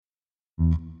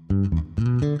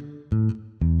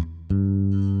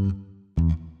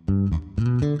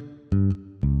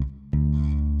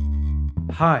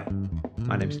Hi,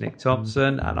 my name's Nick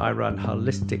Thompson and I run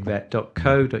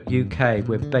holisticvet.co.uk.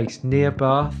 We're based near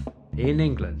Bath in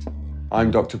England.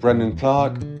 I'm Dr. Brendan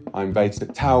Clark. I'm based at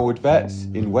Towerwood Vets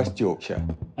in West Yorkshire.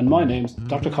 And my name's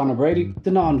Dr. Conor Brady,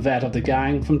 the non-vet of the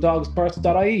gang from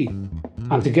dogsbirth.ie.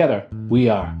 And together, we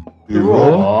are The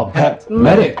Raw Pet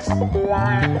Medics. Guys,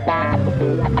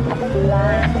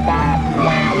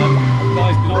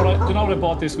 you know what I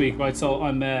bought this week, right? So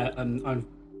I'm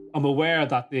aware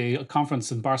that the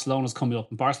conference in Barcelona is coming up,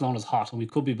 and Barcelona's hot, and we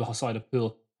could be beside a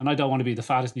pool. And I don't want to be the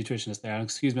fattest nutritionist there. And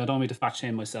excuse me, I don't mean to fat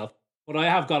shame myself, but I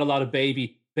have got a lot of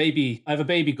I have a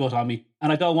baby gut on me,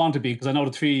 and I don't want to be because I know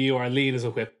the three of you are lean as a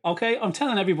whip. Okay, I'm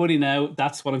telling everybody now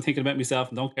that's what I'm thinking about myself,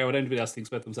 and don't care what anybody else thinks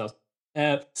about themselves.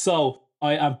 So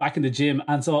I am back in the gym,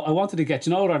 and so I wanted to get,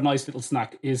 you know what our nice little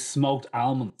snack is? Smoked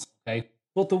almonds. Okay,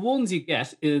 but the ones you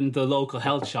get in the local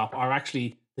health shop are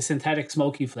actually the synthetic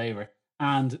smoky flavor.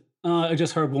 And I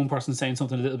just heard one person saying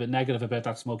something a little bit negative about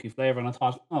that smoky flavor, and I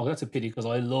thought, oh, that's a pity because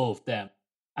I love them.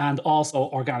 And also,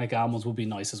 organic almonds would be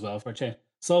nice as well for a change.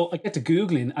 So I get to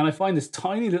Googling, and I find this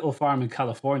tiny little farm in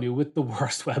California with the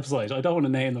worst website. I don't want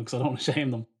to name them because I don't want to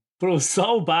shame them. But it was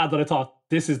so bad that I thought,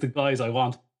 this is the guys I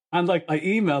want. And like, I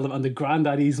emailed them, and the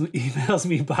granddad emails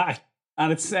me back.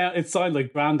 And it sounded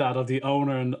like granddad of the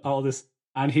owner and all this.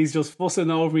 And he's just fussing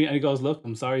over me, and he goes, look,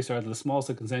 I'm sorry, sir, the smallest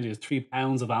I can send you is 3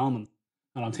 pounds of almonds.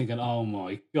 And I'm thinking, oh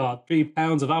my God, 3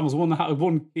 pounds of almonds,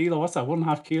 1 kilo, what's that,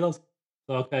 1.5 kilos?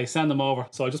 So, okay, send them over.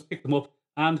 So I just picked them up,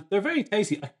 and they're very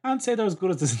tasty. I can't say they're as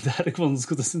good as the synthetic ones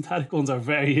because the synthetic ones are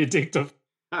very addictive.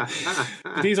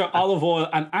 These are olive oil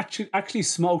and actually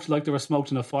smoked like they were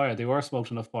smoked in a fire. They were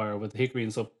smoked in a fire with hickory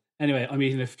and stuff. Anyway, I'm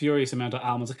eating a furious amount of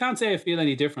almonds. I can't say I feel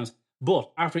any difference,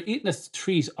 but after eating a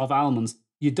treat of almonds,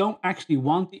 you don't actually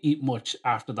want to eat much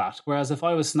after that. Whereas if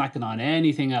I was snacking on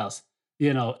anything else,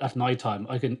 you know, at nighttime,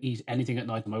 I can eat anything at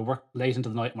night. I work late into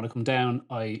the night. When I come down,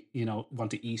 I,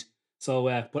 want to eat. So,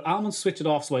 but almonds switch it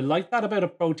off. So I like that about a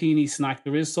proteiny snack.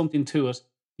 There is something to it.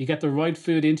 You get the right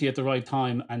food into you at the right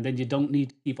time, and then you don't need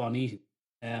to keep on eating.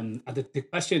 And the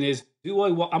question is,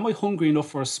 am I hungry enough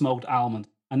for a smoked almond?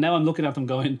 And now I'm looking at them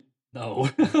going, no.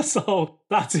 So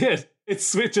that's it. It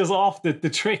switches off the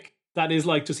trick that is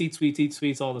like, just eat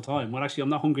sweets all the time. Well, actually, I'm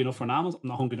not hungry enough for an almond. I'm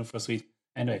not hungry enough for a sweet.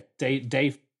 Anyway,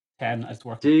 Dave 10 as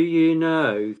work. do you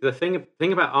know the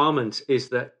thing about almonds is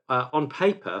that on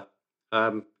paper,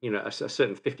 a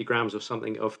certain 50 grams or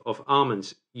something of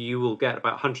almonds, you will get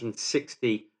about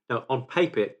 160. No, on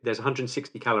paper, there's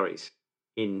 160 calories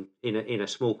in a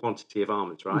small quantity of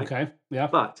almonds, right? Okay, yeah.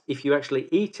 But if you actually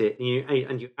eat it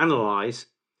and you analyze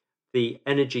the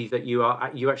energy that you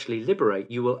actually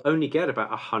liberate, you will only get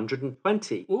about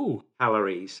 120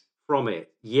 calories from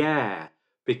it. Yeah,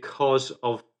 because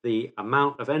of the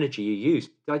amount of energy you use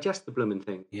to digest the blooming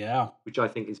thing. Yeah. Which I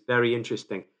think is very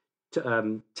interesting.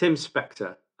 Tim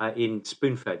Spector in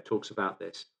Spoonfed talks about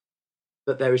this,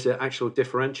 that there is an actual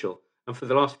differential. And for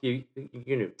the last few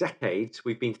decades,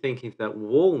 we've been thinking that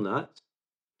walnuts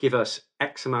give us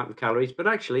X amount of calories, but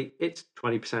actually it's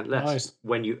 20% less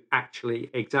when you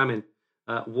actually examine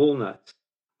walnuts.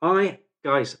 I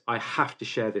have to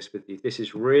share this with you. This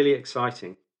is really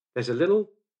exciting. There's a little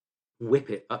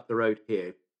whippet up the road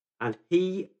here, and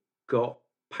he got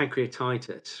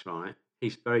pancreatitis, right?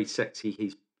 He's very sexy.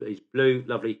 He's blue,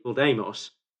 lovely, called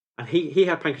Amos. And he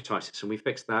had pancreatitis, and we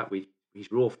fixed that.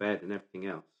 He's raw fed and everything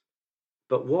else.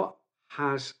 But what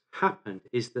has happened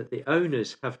is that the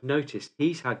owners have noticed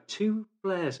he's had 2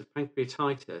 flares of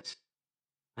pancreatitis,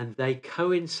 and they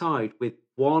coincide with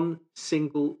one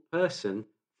single person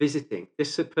visiting.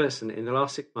 This person in the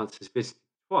last 6 months has visited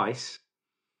twice,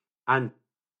 and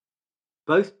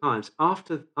both times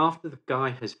after the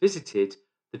guy has visited,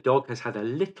 the dog has had a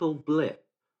little blip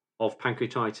of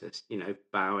pancreatitis,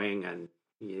 bowing and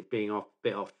being a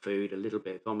bit off food, a little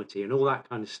bit vomiting and all that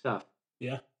kind of stuff.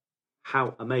 Yeah.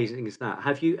 How amazing is that?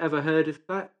 Have you ever heard of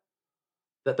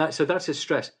that? So that's a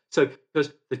stress. So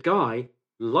because the guy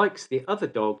likes the other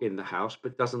dog in the house,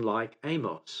 but doesn't like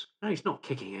Amos. No, he's not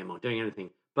kicking him or doing anything.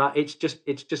 But it's just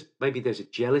maybe there's a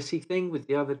jealousy thing with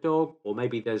the other dog, or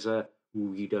maybe there's a,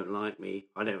 ooh, you don't like me,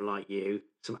 I don't like you,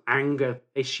 some anger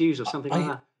issues or something like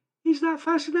that. Is that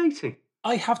fascinating?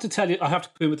 I have to tell you, I have to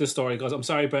come in with this story, guys. I'm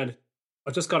sorry, Brendan.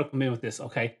 I just got to come in with this,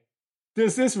 okay?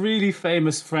 There's this really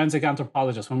famous forensic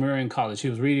anthropologist when we were in college. She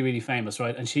was really, really famous,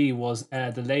 right? And she was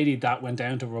the lady that went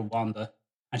down to Rwanda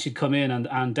And she'd come in,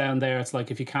 and down there, it's like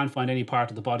if you can't find any part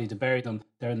of the body to bury them,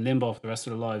 they're in limbo for the rest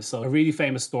of their lives. So a really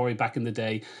famous story back in the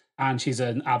day, and she's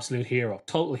an absolute hero,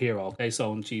 total hero. Okay,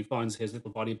 so when she finds his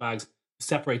little body bags,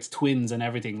 separates twins and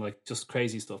everything, like just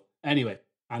crazy stuff. Anyway,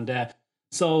 and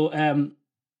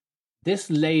this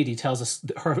lady tells us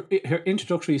her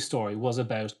introductory story was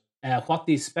about what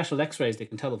these special X-rays they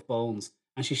can tell of bones,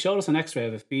 and she showed us an X-ray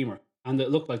of a femur, and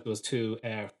it looked like there was two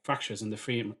fractures in the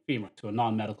femur to a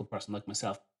non-medical person like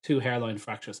myself, two hairline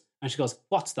fractures. And she goes,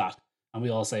 "What's that?" And we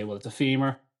all say, "Well, it's a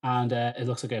femur, and it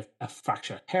looks like a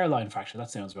fracture, hairline fracture. That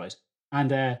sounds right."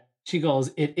 And she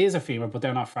goes, "It is a femur, but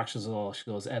they're not fractures at all." She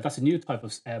goes, "That's a new type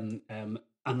of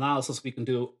analysis we can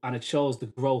do, and it shows the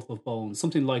growth of bones,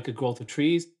 something like a growth of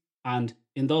trees. And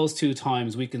in those 2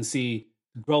 times, we can see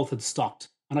growth had stopped.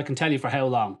 And I can tell you for how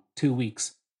long, 2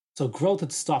 weeks. So growth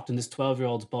had stopped in this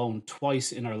 12-year-old's bone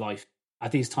twice in her life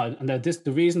at these times. And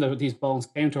the reason that these bones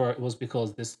came to her was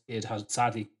because this kid had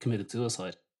sadly committed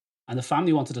suicide. And the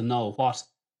family wanted to know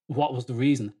what was the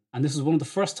reason. And this was one of the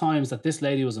first times that this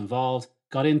lady was involved,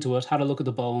 got into it, had a look at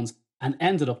the bones, and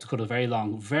ended up, to cut a very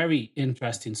long, very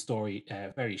interesting story,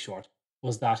 very short,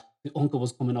 was that the uncle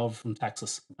was coming over from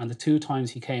Texas. And the 2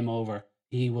 times he came over,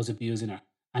 he was abusing her.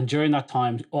 And during that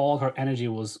time, all her energy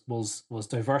was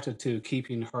diverted to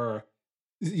keeping her,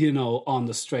 on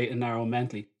the straight and narrow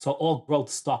mentally. So all growth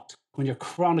stopped. When you're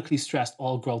chronically stressed,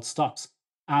 all growth stops.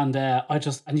 And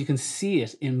and you can see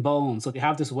it in bones. So they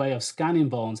have this way of scanning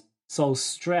bones. So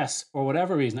stress, for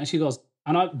whatever reason, and she goes,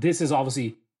 this is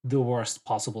obviously the worst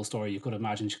possible story you could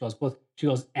imagine. She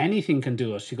goes, anything can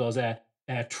do it. She goes,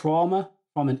 trauma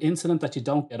from an incident that you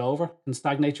don't get over can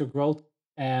stagnate your growth.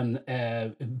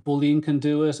 Bullying can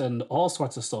do it, and all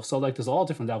sorts of stuff. So like there's all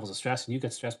different levels of stress, and you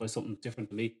get stressed by something different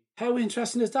to me. How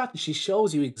interesting is that? And she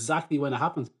shows you exactly when it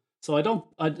happens. So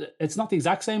it's not the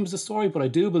exact same as the story, but I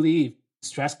do believe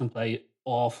stress can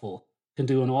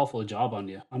do an awful job on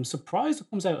you. I'm surprised it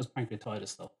comes out as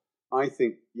pancreatitis though. I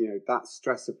think, that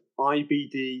stress of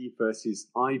IBD versus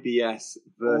IBS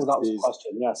versus that was a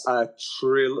question, yes. a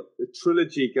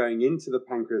trilogy going into the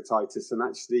pancreatitis, and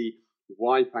actually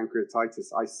why pancreatitis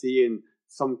I see in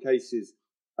some cases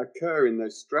occur in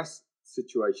those stress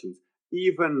situations,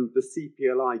 even the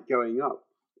CPLI going up,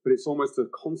 but it's almost a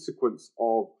consequence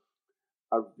of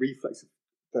a reflex of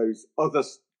those other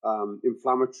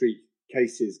inflammatory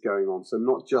cases going on. So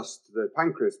not just the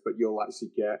pancreas, but you'll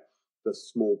actually get the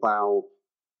small bowel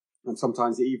and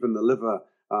sometimes even the liver,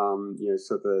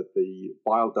 so the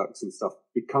bile ducts and stuff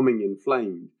becoming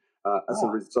inflamed as a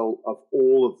result of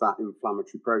all of that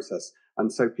inflammatory process.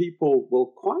 And so people will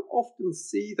quite often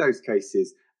see those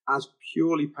cases as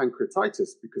purely pancreatitis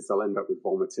because they'll end up with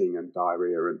vomiting and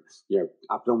diarrhea and,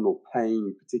 abdominal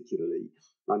pain particularly,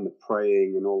 and the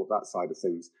praying and all of that side of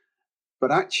things.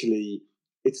 But actually,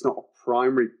 it's not a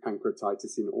primary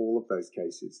pancreatitis in all of those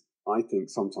cases. I think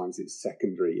sometimes it's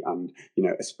secondary. And,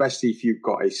 especially if you've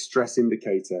got a stress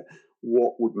indicator,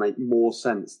 what would make more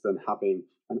sense than having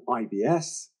an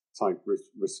IBS type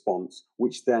response,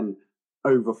 which then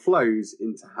overflows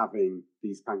into having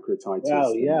these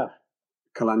pancreatitis,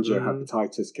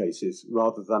 cholangiohepatitis cases,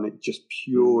 rather than it just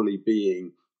purely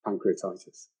being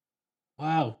pancreatitis.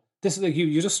 Wow. This is like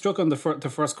you just struck on the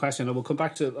first question, and we'll come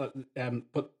back to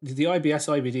but the IBS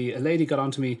IBD. A lady got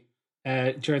onto me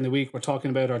during the week. We're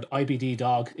talking about our IBD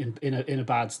dog in a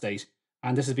bad state,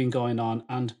 and this has been going on.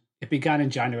 And it began in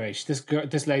January.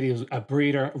 This lady was a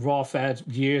breeder, raw fed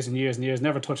years and years and years,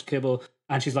 never touched kibble,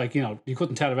 and she's like, you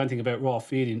couldn't tell her anything about raw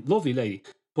feeding. Lovely lady,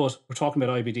 but we're talking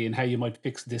about IBD and how you might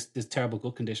fix this terrible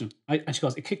gut condition. And she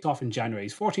goes, it kicked off in January.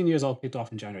 He's 14 years old, kicked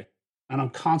off in January. And I'm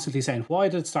constantly saying, why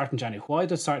did it start in January? Why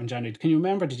did it start in January? Can you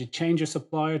remember? Did you change your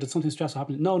supplier? Did something stressful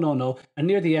happen? No. And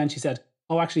near the end, she said,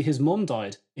 oh, actually, his mum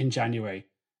died in January.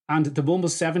 And the mum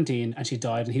was 17 and she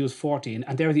died and he was 14.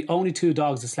 And they were the only 2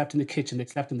 dogs that slept in the kitchen. They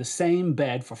slept in the same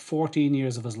bed for 14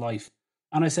 years of his life.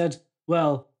 And I said,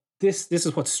 well, this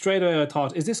is what straight away I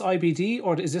thought, is this IBD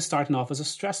or is this starting off as a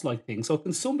stress-like thing? So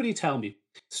can somebody tell me,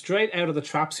 straight out of the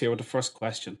traps here with the first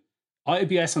question,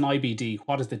 IBS and IBD,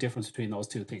 what is the difference between those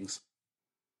 2 things?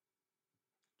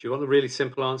 Do you want the really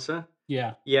simple answer?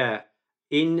 Yeah. Yeah.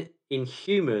 In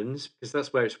humans, because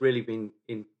that's where it's really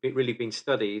been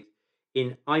studied,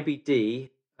 in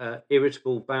IBD,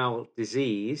 irritable bowel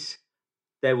disease,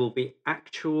 there will be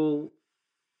actual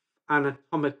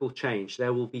anatomical change.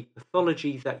 There will be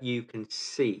pathology that you can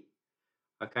see.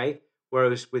 Okay.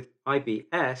 Whereas with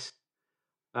IBS,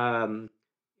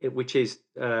 which is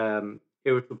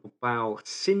irritable bowel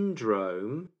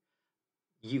syndrome,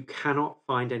 you cannot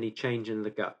find any change in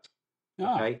the gut.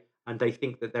 Okay. And they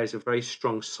think that there's a very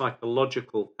strong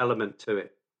psychological element to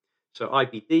it. So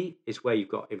IBD is where you've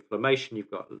got inflammation,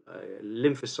 you've got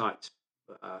lymphocytes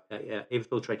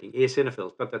infiltrating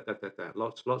eosinophils,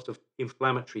 lots of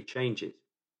inflammatory changes.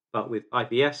 But with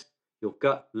IBS, your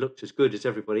gut looks as good as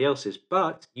everybody else's,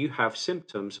 but you have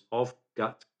symptoms of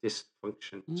gut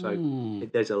dysfunction. So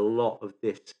there's a lot of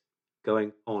this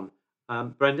going on.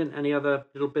 Brendan, any other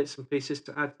little bits and pieces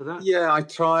to add to that? Yeah, I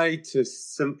try to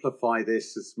simplify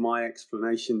this as my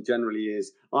explanation generally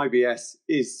is IBS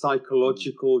is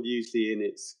psychological, usually in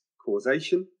its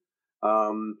causation.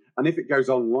 And if it goes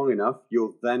on long enough,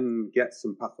 you'll then get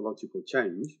some pathological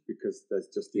change because there's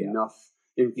just enough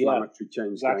inflammatory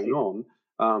change going on.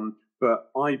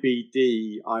 But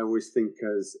IBD, I always think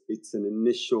as it's an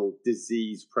initial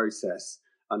disease process,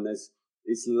 and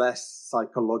it's less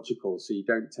psychological, so you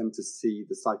don't tend to see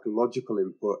the psychological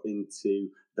input into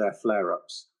their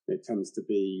flare-ups. It tends to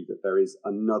be that there is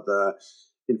another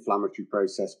inflammatory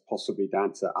process, possibly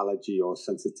down to allergy or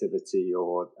sensitivity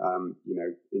or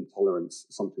intolerance,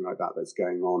 something like that that's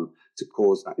going on to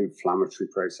cause that inflammatory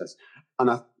process. And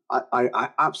I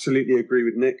absolutely agree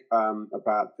with Nick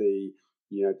about the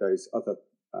those other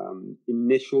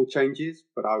initial changes,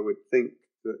 but I would think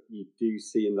that you do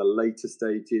see in the later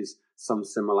stages some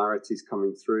similarities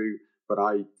coming through. But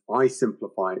I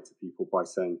simplify it to people by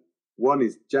saying one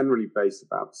is generally based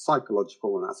about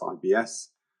psychological, and that's IBS,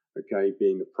 okay,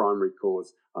 being the primary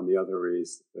cause, and the other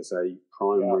is there's a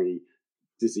primary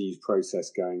disease process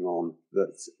going on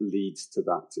that leads to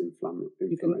that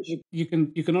inflammation. You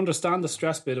can understand the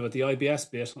stress bit of it, the IBS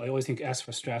bit. I always think S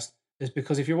for stress is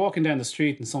because if you're walking down the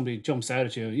street and somebody jumps out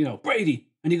at you, Brady,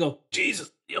 and you go,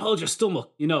 Jesus, you hold your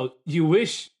stomach, you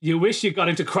wish you got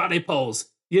into karate pose,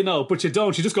 but you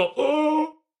don't. You just go,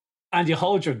 oh, and you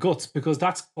hold your guts because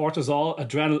that's cortisol,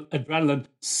 adrenaline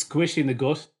squishing the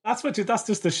gut. That's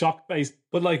just the shock phase.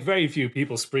 But like very few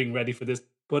people spring ready for this.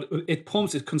 But it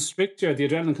constricts the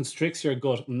adrenaline constricts your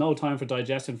gut. No time for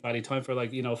digestion, fatty, time for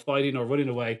fighting or running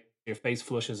away. Your face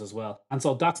flushes as well. And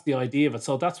so that's the idea of it.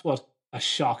 So that's what a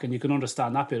shock, and you can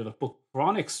understand that bit of it. But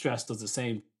chronic stress does the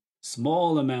same.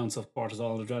 Small amounts of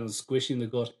cortisol and adrenaline squishing the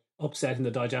gut, upsetting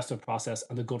the digestive process,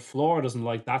 and the gut flora doesn't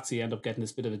like that. So you end up getting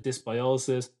this bit of a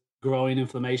dysbiosis, growing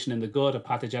inflammation in the gut, a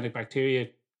pathogenic bacteria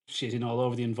shitting all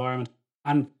over the environment.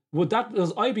 And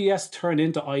does IBS turn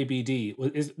into IBD?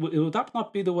 Would that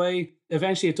not be the way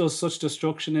eventually it does such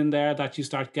destruction in there that you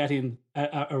start getting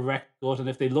a wrecked gut? And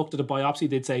if they looked at a biopsy,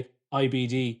 they'd say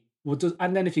IBD.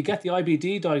 And then if you get the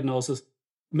IBD diagnosis,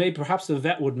 maybe perhaps the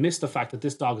vet would miss the fact that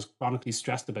this dog is chronically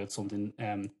stressed about something.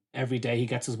 Every day he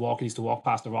gets his walk, he needs to walk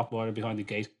past the Rottweiler behind the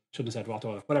gate. Shouldn't have said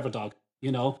Rottweiler, whatever dog,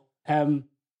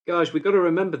 Guys, we've got to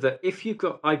remember that if you've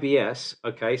got IBS,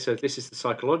 okay, so this is the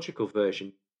psychological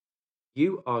version,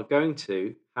 you are going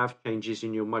to have changes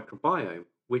in your microbiome,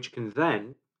 which can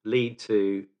then lead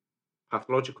to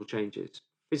pathological changes,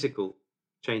 physical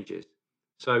changes.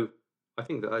 So I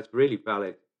think that's really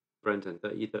valid, Brendan,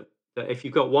 that if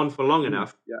you've got one for long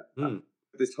enough.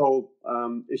 This whole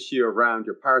issue around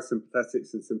your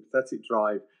parasympathetics and sympathetic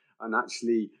drive, and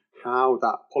actually how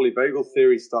that polyvagal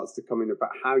theory starts to come in about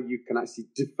how you can actually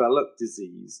develop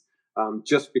disease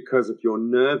just because of your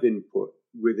nerve input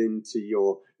into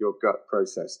your gut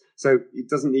process. So it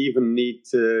doesn't even need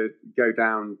to go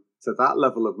down to that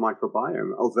level of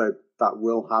microbiome, although that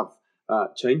will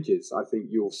have changes. I think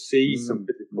you'll see some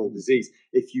physical disease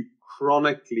if you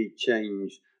chronically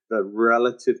change the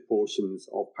relative portions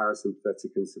of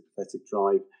parasympathetic and sympathetic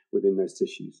drive within those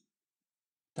tissues.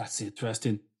 That's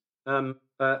interesting.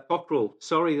 Cockerel,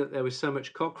 sorry that there was so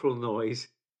much cockerel noise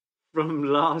from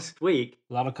last week.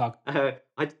 A lot of cock. I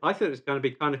thought it was going to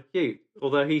be kind of cute,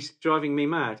 although he's driving me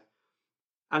mad.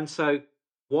 And so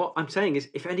what I'm saying is,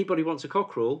 if anybody wants a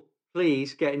cockerel,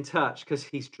 please get in touch, because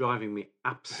he's driving me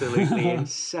absolutely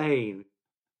insane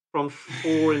from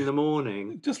 4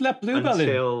 a.m. Just let Bluebell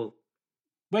until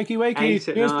wakey,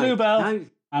 here's Bluebell. No,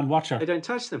 and watch her. They don't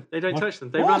touch them. They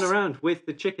run around with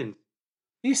the chickens.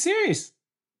 Are you serious?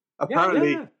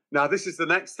 Apparently, now this is the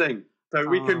next thing. So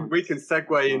we can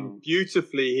segue in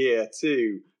beautifully here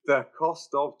to the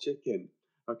cost of chicken.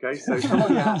 Okay, so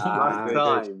somebody asked last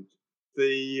time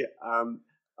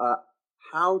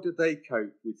how do they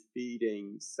cope with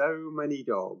feeding so many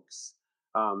dogs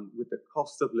with the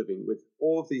cost of living, with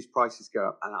all of these prices go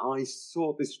up? And I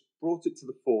saw this, brought it to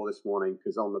the fore this morning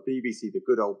because on the BBC, the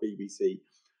good old BBC,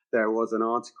 there was an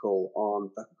article on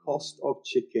the cost of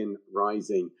chicken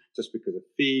rising just because of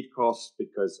feed costs,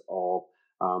 because of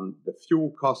the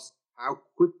fuel costs, how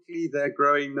quickly they're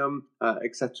growing them,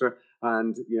 etc.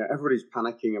 And everybody's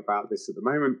panicking about this at the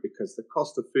moment because the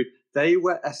cost of food, they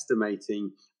were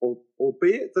estimating,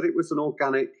 albeit that it was an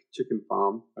organic chicken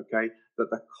farm, okay, that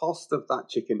the cost of that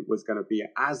chicken was going to be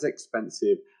as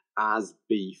expensive as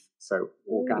beef, so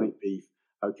organic beef,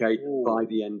 okay, by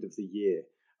the end of the year.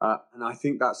 And I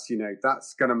think that's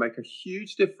going to make a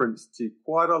huge difference to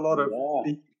quite a lot of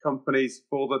feed companies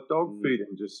for the dog food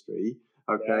industry,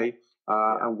 okay.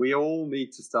 And we all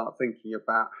need to start thinking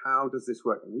about how does this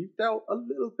work. And we've dealt a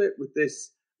little bit with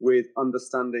this, with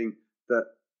understanding that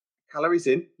calories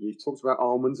in. You talked about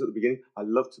almonds at the beginning. I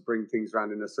love to bring things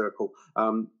around in a circle.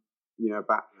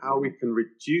 About how we can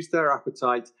reduce their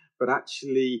appetite, but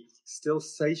actually still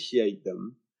satiate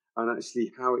them. And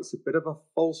actually how it's a bit of a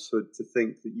falsehood to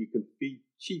think that you can feed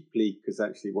cheaply, because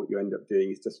actually what you end up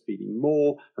doing is just feeding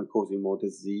more and causing more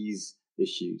disease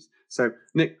issues. So,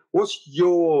 Nick, what's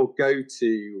your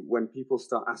go-to when people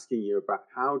start asking you about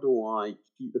how do I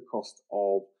keep the cost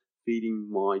of feeding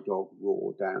my dog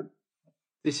raw down?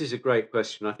 This is a great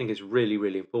question. I think it's a really,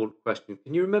 really important question.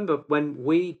 Can you remember when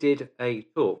we did a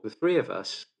talk, the three of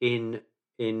us, in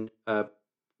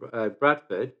Bradford?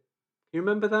 Can you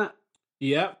remember that?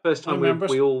 Yeah. First time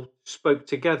we all spoke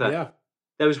together. Yeah.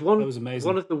 There was That was amazing.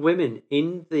 one of the women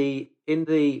in the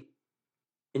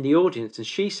audience, and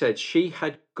she said she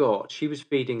was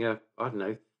feeding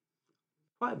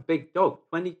quite a big dog,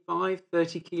 25,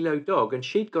 30 kilo dog, and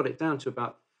she'd got it down to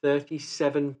about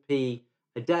 37p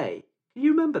a day. Can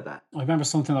you remember that? I remember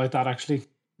something like that, actually.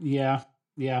 Yeah.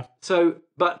 So,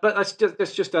 but that's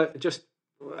just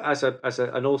as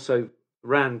an also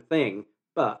ran thing.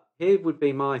 But here would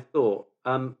be my thought: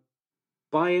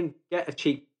 get a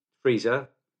cheap freezer,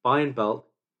 buy in bulk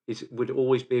would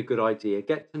always be a good idea.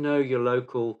 Get to know your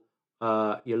local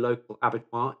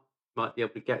abattoir. Might be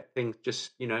able to get things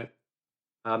just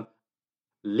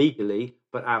legally,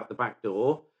 but out the back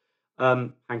door,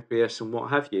 pancreas and what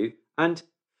have you, and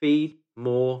feed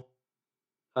more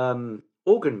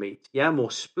organ meat,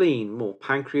 more spleen, more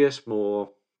pancreas, more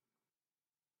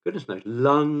goodness knows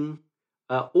lung.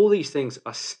 All these things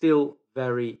are still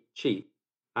very cheap,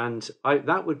 and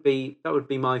that would be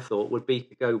my thought, would be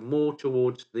to go more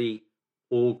towards the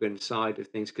organ side of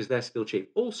things because they're still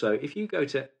cheap. Also, if you go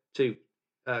to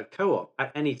Co-op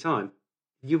at any time,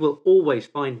 you will always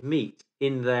find meat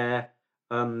in their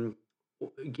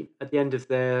at the end of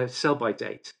their sell-by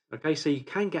date. Okay, so you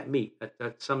can get meat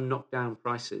at some knockdown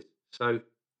prices. So,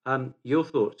 your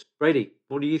thoughts, Brady?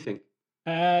 What do you think?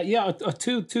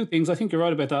 Two things. I think you're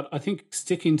right about that. I think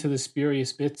sticking to the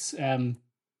spurious bits.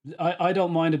 I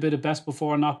don't mind a bit of best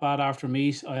before, not bad after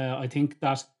meat. I think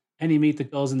that any meat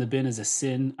that goes in the bin is a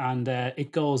sin, and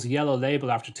it goes yellow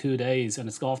label after 2 days, and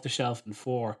it's off the shelf in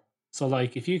 4. So,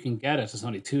 like, if you can get it, it's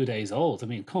only 2 days old. I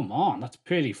mean, come on, that's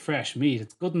pretty fresh meat.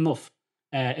 It's good enough.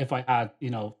 If I had,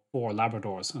 4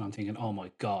 Labradors, and I'm thinking, oh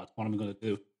my God, what am I going to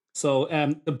do? So,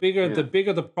 the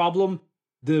bigger the problem,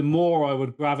 the more I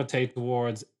would gravitate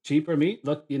towards cheaper meat.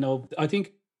 Look, I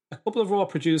think a couple of raw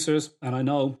producers, and I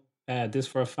know this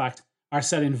for a fact, are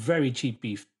selling very cheap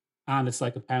beef, and it's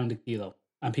like £1 a kilo.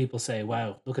 And people say,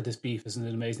 wow, look at this beef, isn't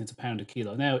it amazing? It's £1 a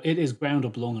kilo. Now, it is ground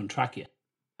up lung and trachea.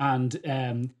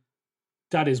 And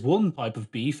that is one type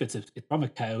of beef. It's from a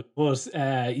cow. But,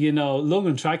 lung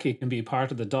and trachea can be a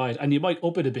part of the diet. And you might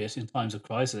up it a bit in times of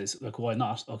crisis. Like, why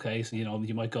not? Okay, so,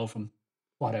 you might go from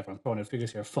whatever, I'm throwing out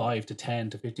figures here, 5 to 10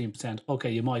 to 15%.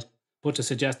 Okay, you might. But to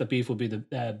suggest that beef would be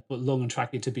but lung and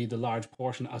trachea to be the large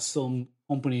portion, as some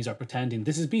companies are pretending,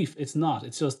 this is beef. It's not.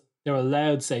 It's just they're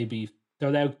allowed to say beef. They're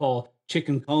allowed to call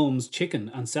chicken combs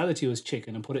chicken and sell it to you as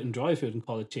chicken and put it in dry food and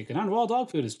call it chicken. And raw dog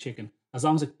food is chicken, as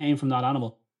long as it came from that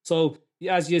animal. So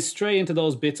as you stray into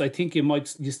those bits, I think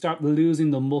you start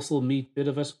losing the muscle meat bit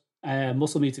of it.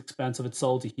 Muscle meat's expensive. It's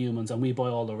sold to humans and we buy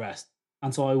all the rest.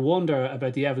 And so I wonder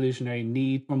about the evolutionary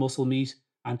need for muscle meat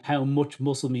and how much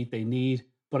muscle meat they need.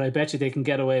 But I bet you they can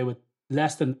get away with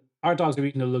less than... Our dogs are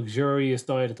eating a luxurious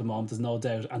diet at the moment, there's no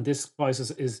doubt. And this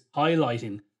crisis is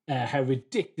highlighting how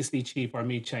ridiculously cheap our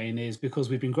meat chain is, because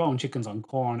we've been growing chickens on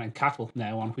corn and cattle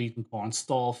now on wheat and corn,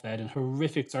 stall-fed in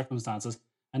horrific circumstances.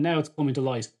 And now it's coming to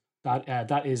light that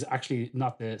that is actually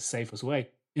not the safest way.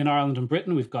 In Ireland and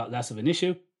Britain, we've got less of an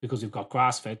issue because we've got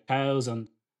grass-fed cows and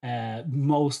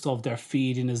most of their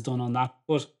feeding is done on that.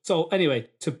 But so anyway,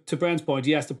 to Brent's point,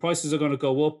 yes, the prices are going to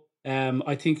go up.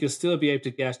 I think you'll still be able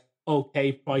to get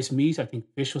okay price meat. I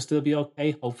think fish will still be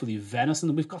okay. Hopefully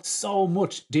venison. We've got so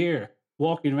much deer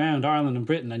walking around Ireland and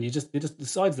Britain, and you just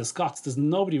besides the Scots, there's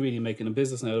nobody really making a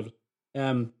business out of it.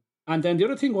 And then the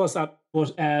other thing was that,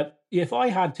 if I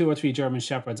had 2 or 3 German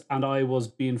Shepherds and I was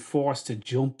being forced to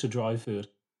jump to dry food,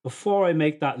 before I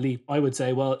make that leap, I would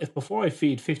say, well, if before I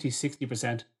feed 50,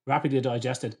 60% rapidly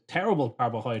digested, terrible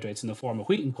carbohydrates in the form of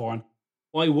wheat and corn,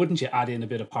 why wouldn't you add in a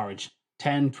bit of porridge?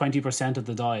 10, 20% of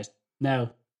the diet.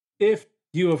 Now, if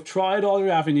you have tried all your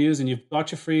avenues and you've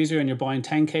got your freezer and you're buying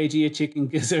 10 kg of chicken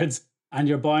gizzards and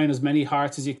you're buying as many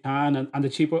hearts as you can, and the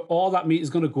cheaper, all that meat is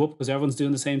going to go up because everyone's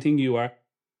doing the same thing you are.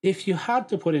 If you had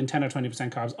to put in 10 or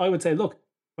 20% carbs, I would say, look,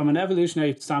 from an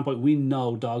evolutionary standpoint, we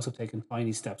know dogs have taken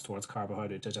tiny steps towards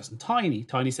carbohydrate digestion. Tiny,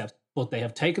 tiny steps, but they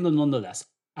have taken them nonetheless.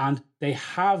 And they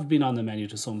have been on the menu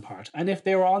to some part. And if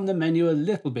they were on the menu a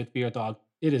little bit for your dog,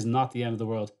 it is not the end of the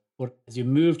world. But as you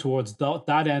move towards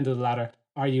that end of the ladder,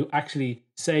 are you actually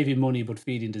saving money but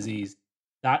feeding disease?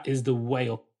 That is the way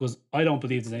up. Because I don't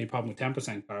believe there's any problem with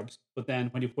 10% carbs. But then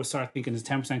when you start thinking it's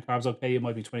 10% carbs, okay, it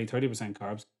might be 20, 30%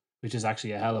 carbs, which is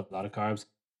actually a hell of a lot of carbs.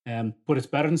 But it's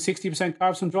better than 60%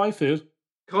 carbs from dry food.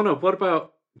 Connor, what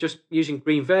about just using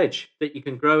green veg that you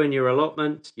can grow in your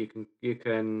allotment? You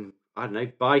can I don't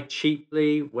know, buy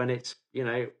cheaply when it's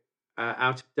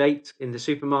out of date in the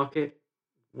supermarket.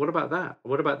 What about that?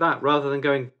 Rather than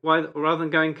going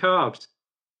carbs?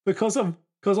 Because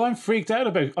I'm freaked out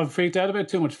about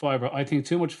too much fiber. I think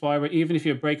too much fiber, even if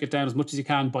you break it down as much as you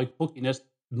can by cooking it,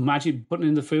 putting it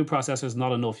in the food processor is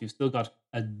not enough. You've still got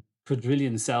a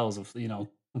quadrillion cells of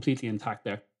completely intact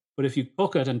there. But if you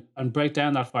cook it and break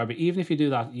down that fiber, even if you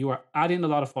do that, you are adding a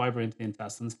lot of fiber into the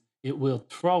intestines. It will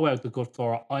throw out the gut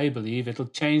flora, I believe. It'll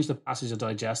change the passage of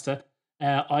digesta.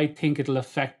 I think it'll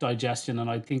affect digestion, and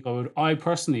I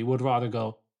personally would rather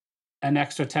go an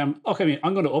extra 10. Okay, I mean,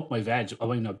 I'm going to up my veg. I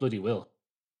mean, I bloody will.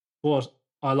 But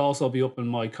I'll also be upping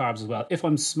my carbs as well. If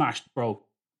I'm smashed broke,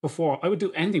 I would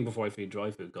do anything before I feed dry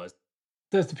food, guys.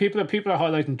 The people are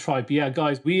highlighting tripe. Yeah,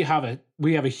 guys, we have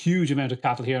a huge amount of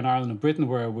cattle here in Ireland and Britain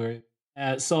where we're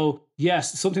so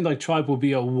yes, something like tripe would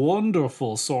be a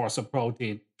wonderful source of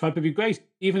protein. Tripe would be great,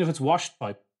 even if it's washed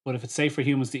tripe. But if it's safe for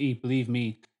humans to eat, believe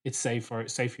me, it's safe for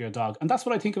your dog. And that's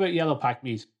what I think about yellow pack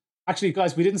meat. Actually,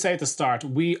 guys, we didn't say at the start,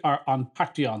 we are on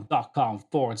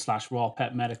patreon.com/raw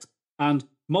pet medics. And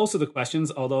most of the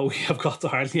questions, although we have got to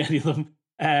hardly any of them,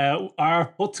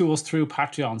 are put to us through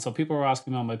Patreon. So people were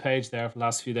asking me on my page there for the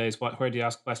last few days, where do you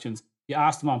ask questions? You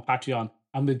ask them on Patreon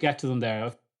and we'll get to them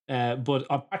there. But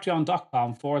on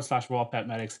patreon.com/raw pet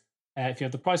medics, if you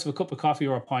have the price of a cup of coffee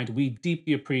or a pint, we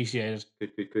deeply appreciate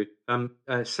it. Good.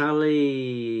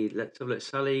 Sally, let's have a look.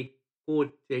 Sally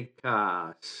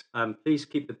Cordegas. Please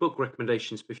keep the book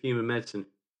recommendations for human medicine.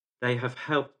 They have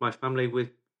helped my family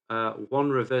with one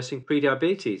reversing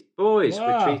prediabetes. Boys,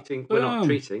 wow. We're not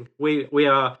treating. We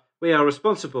are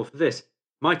responsible for this.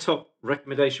 My top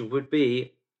recommendation would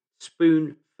be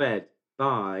Spoon Fed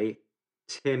by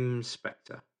Tim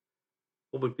Spector.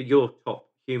 What would be your top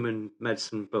human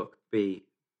medicine book be,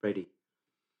 Brady?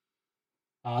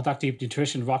 That Deep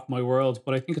Nutrition rocked my world,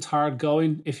 but I think it's hard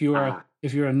going if you're a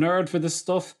nerd for this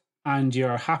stuff and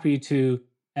you're happy to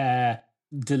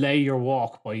delay your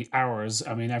walk by hours.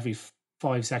 I mean, every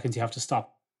 5 seconds you have to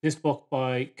stop. This book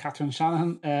by Catherine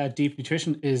Shanahan, Deep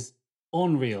Nutrition, is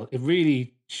unreal. It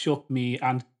really shook me,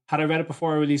 and had I read it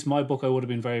before I released my book, I would have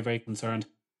been very, very concerned.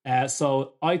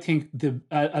 So I think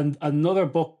another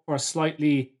book for a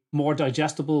slightly more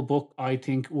digestible book, I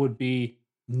think, would be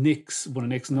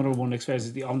another one Nick's favorites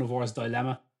is The Omnivore's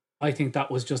Dilemma. I think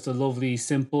that was just a lovely,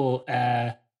 simple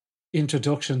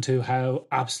introduction to how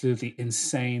absolutely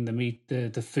insane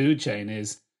the food chain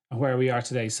is and where we are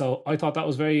today. So I thought that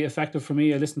was very effective for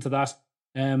me. I listened to that.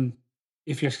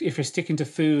 If you're sticking to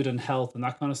food and health and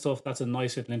that kind of stuff, that's a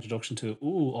nice little introduction to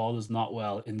all is not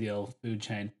well in the old food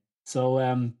chain. So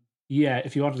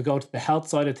if you wanted to go to the health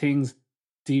side of things,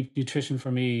 Deep Nutrition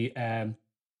for me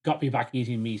got me back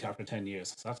eating meat after 10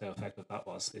 years. So that's how effective that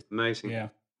was. It's amazing. Yeah.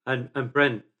 And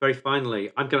Brent, very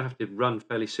finally, I'm going to have to run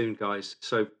fairly soon, guys.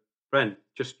 So Brent,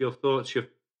 just your thoughts, your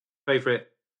favourite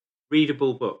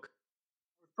readable book.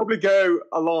 Probably go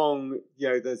along,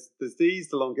 there's the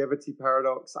longevity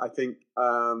paradox, I think,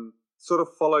 sort of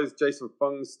follows Jason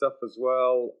Fung's stuff as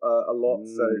well a lot.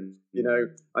 So,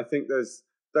 I think those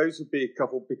would be a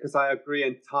couple, because I agree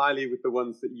entirely with the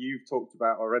ones that you've talked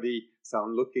about already. So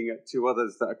I'm looking at two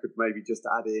others that I could maybe just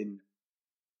add in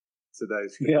to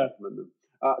those.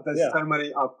 There's so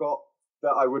many I've got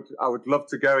that I would love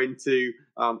to go into.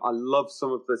 I love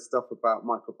some of the stuff about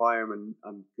microbiome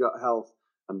and gut health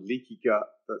and leaky gut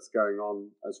that's going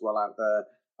on as well out there.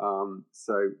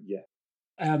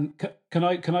 Can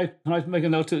I make a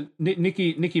note to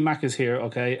Nikki Mack is here,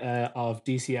 okay, of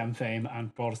DCM fame,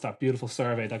 and brought us that beautiful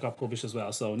survey that got published as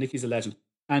well. So Nikki's a legend.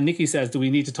 And Nikki says, do we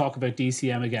need to talk about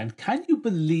DCM again? Can you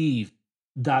believe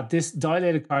that this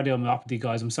dilated cardiomyopathy,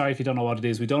 guys, I'm sorry if you don't know what it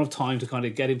is. We don't have time to kind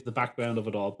of get into the background of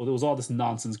it all, but there was all this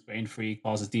nonsense, grain-free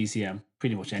causes DCM.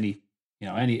 Pretty much any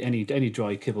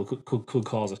dry kibble could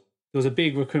cause it. There was a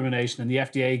big recrimination, and the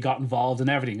FDA got involved in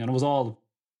everything, and it was all a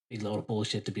big load of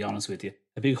bullshit, to be honest with you.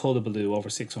 A big hullabaloo over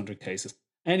 600 cases.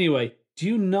 Anyway, do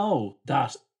you know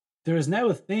that there is now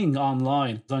a thing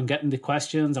online, because I'm getting the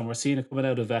questions and we're seeing it coming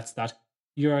out of vets, that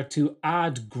you're to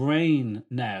add grain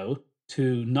now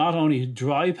to not only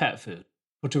dry pet food,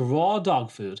 but to raw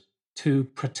dog food to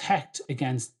protect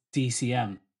against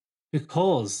DCM.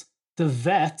 Because the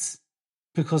vets,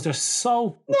 because they're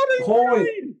so poor.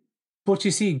 But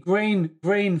you see,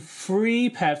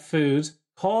 grain-free pet food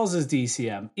causes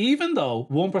DCM, even though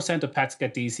 1% of pets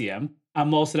get DCM, and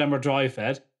most of them are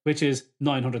dry-fed, which is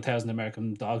 900,000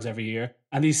 American dogs every year,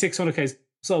 and these 600 cases.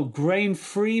 So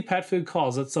grain-free pet food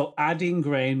causes it, so adding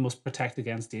grain must protect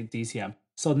against DCM.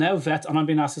 So now vets, and I'm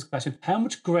being asked this question, how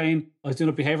much grain, I was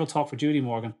doing a behavioural talk for Judy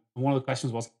Morgan, and one of the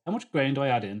questions was, how much grain do I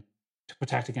add in to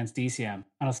protect against DCM?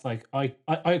 And it's like, I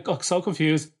got so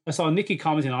confused. I saw Nikki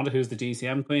commenting on it, who's the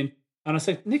DCM queen, and I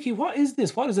said, Nikki, what is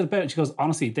this? What is it about? And she goes,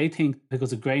 honestly, they think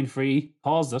because of grain-free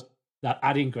caused it, that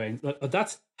adding grain,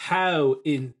 that's how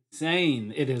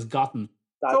insane it has gotten.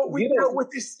 Thought we dealt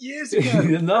with this years ago.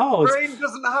 No, grain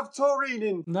doesn't have taurine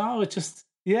in. No, it's just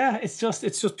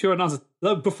pure nonsense.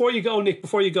 Look, before you go, Nick,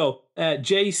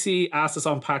 JC asked us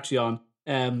on Patreon.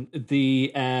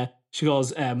 She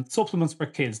goes, supplements for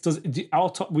kids.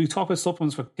 We talk about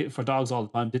supplements for dogs all the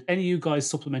time. Did any of you guys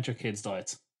supplement your kids'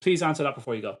 diets? Please answer that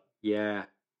before you go. Yeah,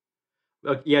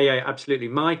 absolutely.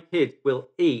 My kid will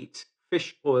eat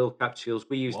fish oil capsules.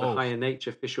 We use the Higher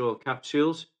Nature fish oil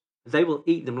capsules. They will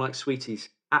eat them like sweeties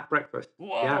at breakfast.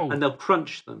 Whoa. Yeah, and they'll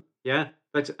crunch them. Yeah,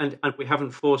 and we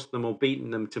haven't forced them or beaten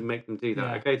them to make them do that.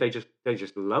 Yeah. Okay, they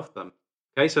just love them.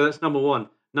 Okay, so that's number one.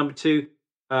 Number two,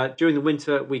 during the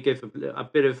winter we give a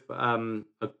bit of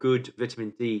a good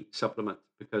vitamin D supplement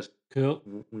because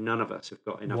none of us have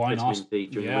got enough vitamin D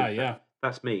during the winter. Yeah.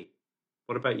 That's me.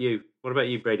 What about you? What about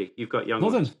you, Brady? You've got young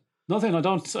ones. Nothing. I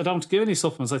don't give any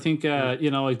supplements. I think I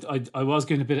was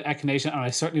given a bit of echinacea, and I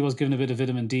certainly was given a bit of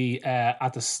vitamin D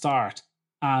at the start.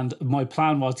 And my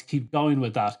plan was to keep going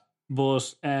with that,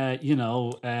 but I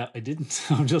didn't.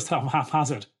 I'm just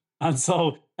haphazard. And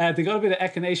so they got a bit of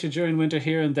echinacea during winter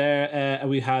here and there. And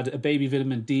we had a baby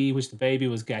vitamin D, which the baby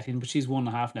was getting, but she's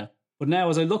 1.5 now. But now,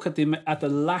 as I look at the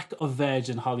lack of veg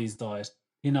in Holly's diet,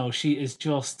 she is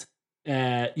just.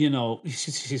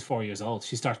 She's 4 years old.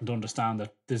 She's starting to understand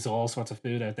that there's all sorts of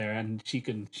food out there, and she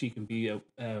can be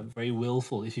very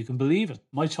willful, if you can believe it.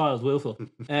 My child willful.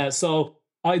 So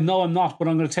I know I'm not, but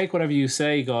I'm going to take whatever you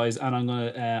say, guys, and I'm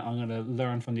going to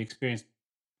learn from the experience.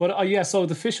 But so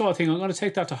the fish oil thing, I'm going to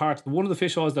take that to heart. One of the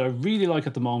fish oils that I really like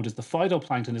at the moment is the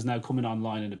phytoplankton is now coming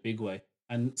online in a big way,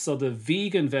 and so the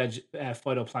vegan veg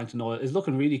phytoplankton oil is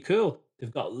looking really cool.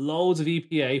 They've got loads of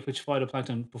EPA, which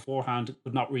phytoplankton beforehand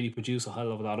could not really produce a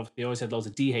hell of a lot of. They always had loads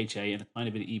of DHA and a tiny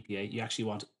bit of EPA. You actually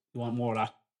want more of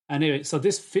that. Anyway, so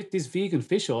this vegan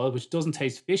fish oil, which doesn't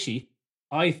taste fishy,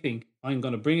 I think I'm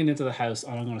going to bring it into the house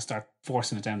and I'm going to start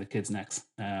forcing it down the kids' necks.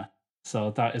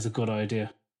 So that is a good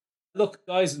idea. Look,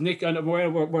 guys, Nick, and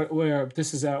where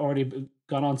this has already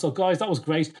gone on. So, guys, that was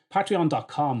great.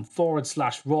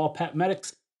 Patreon.com/Raw Pet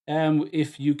Medics.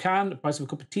 If you can, the price of a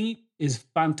cup of tea is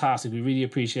fantastic. We really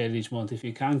appreciate it each month. If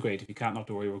you can, great. If you can't, not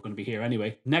to worry, we're going to be here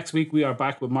anyway. Next week, we are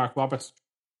back with Mark Roberts.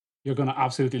 You're going to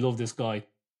absolutely love this guy.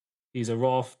 He's a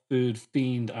raw food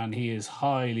fiend, and he is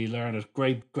highly learned.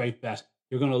 Great bet.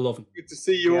 You're going to love him. Good to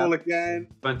see you all again.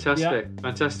 Fantastic.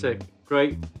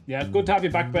 Great. Yeah, good to have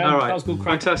you back, Ben. All right. That was good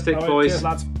crack. Fantastic, right, boys. Cheers,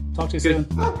 lads. Talk to you soon.